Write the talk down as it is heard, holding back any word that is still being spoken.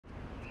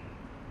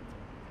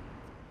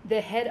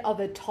The head of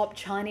a top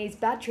Chinese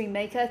battery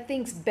maker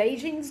thinks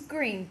Beijing's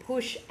green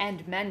push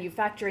and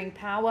manufacturing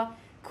power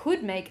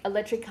could make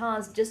electric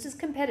cars just as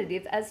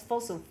competitive as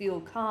fossil fuel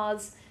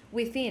cars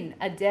within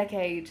a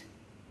decade.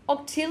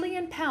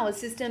 Octillion Power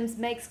Systems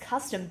makes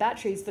custom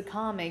batteries for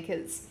car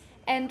makers,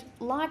 and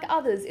like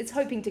others, it's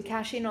hoping to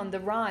cash in on the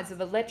rise of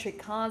electric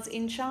cars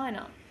in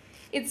China.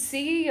 Its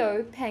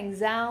CEO, Peng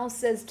Zhao,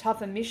 says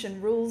tough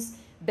emission rules,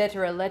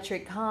 better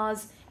electric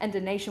cars, and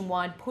a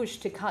nationwide push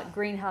to cut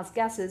greenhouse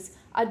gases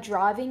are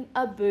driving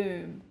a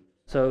boom.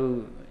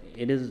 So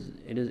it is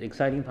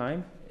exciting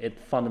time. It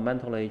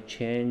fundamentally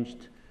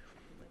changed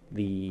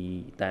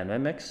the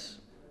dynamics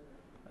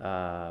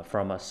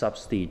from a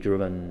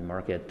subsidy-driven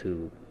market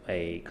to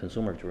a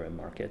consumer-driven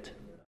market.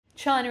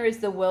 China is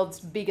the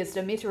world's biggest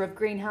emitter of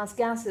greenhouse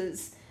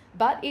gases,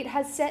 but it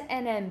has set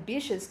an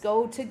ambitious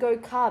goal to go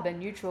carbon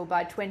neutral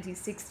by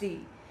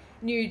 2060.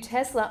 New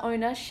Tesla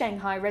owner,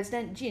 Shanghai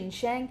resident Jin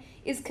Shang,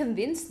 is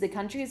convinced the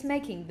country is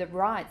making the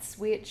right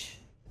switch.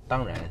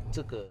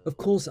 Of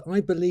course,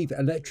 I believe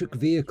electric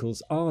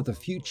vehicles are the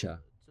future.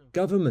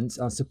 Governments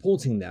are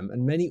supporting them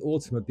and many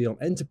automobile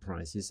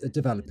enterprises are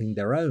developing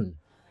their own.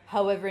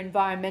 However,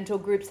 environmental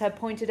groups have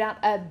pointed out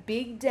a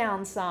big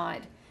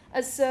downside,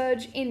 a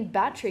surge in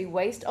battery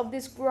waste of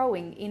this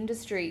growing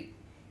industry.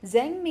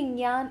 Zheng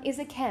Mingyan is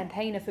a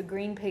campaigner for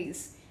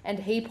Greenpeace, and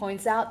he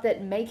points out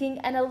that making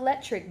an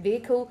electric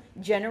vehicle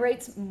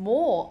generates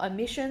more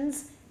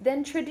emissions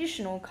than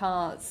traditional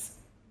cars.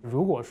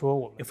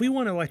 If we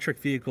want electric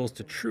vehicles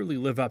to truly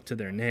live up to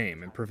their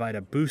name and provide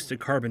a boost to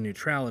carbon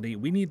neutrality,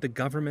 we need the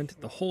government,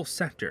 the whole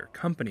sector,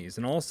 companies,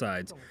 and all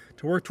sides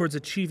to work towards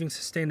achieving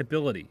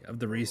sustainability of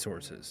the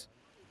resources.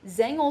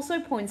 Zhang also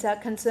points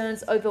out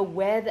concerns over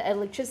where the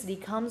electricity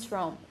comes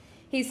from.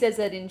 He says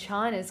that in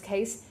China's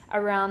case,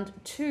 around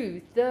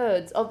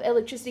 2/3 of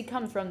electricity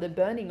comes from the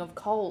burning of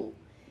coal.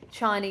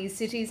 Chinese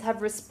cities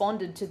have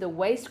responded to the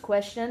waste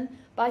question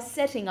by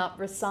setting up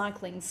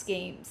recycling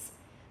schemes.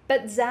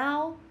 But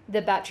Zhao,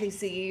 the battery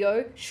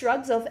CEO,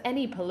 shrugs off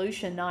any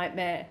pollution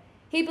nightmare.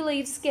 He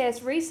believes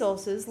scarce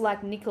resources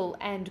like nickel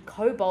and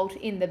cobalt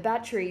in the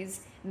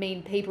batteries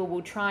mean people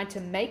will try to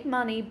make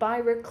money by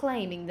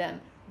reclaiming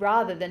them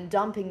rather than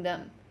dumping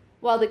them.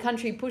 While the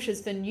country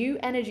pushes for new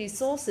energy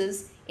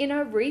sources, in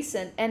a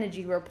recent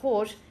energy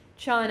report,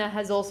 China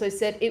has also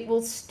said it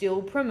will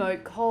still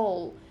promote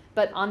coal,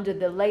 but under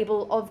the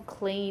label of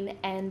clean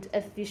and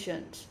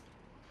efficient.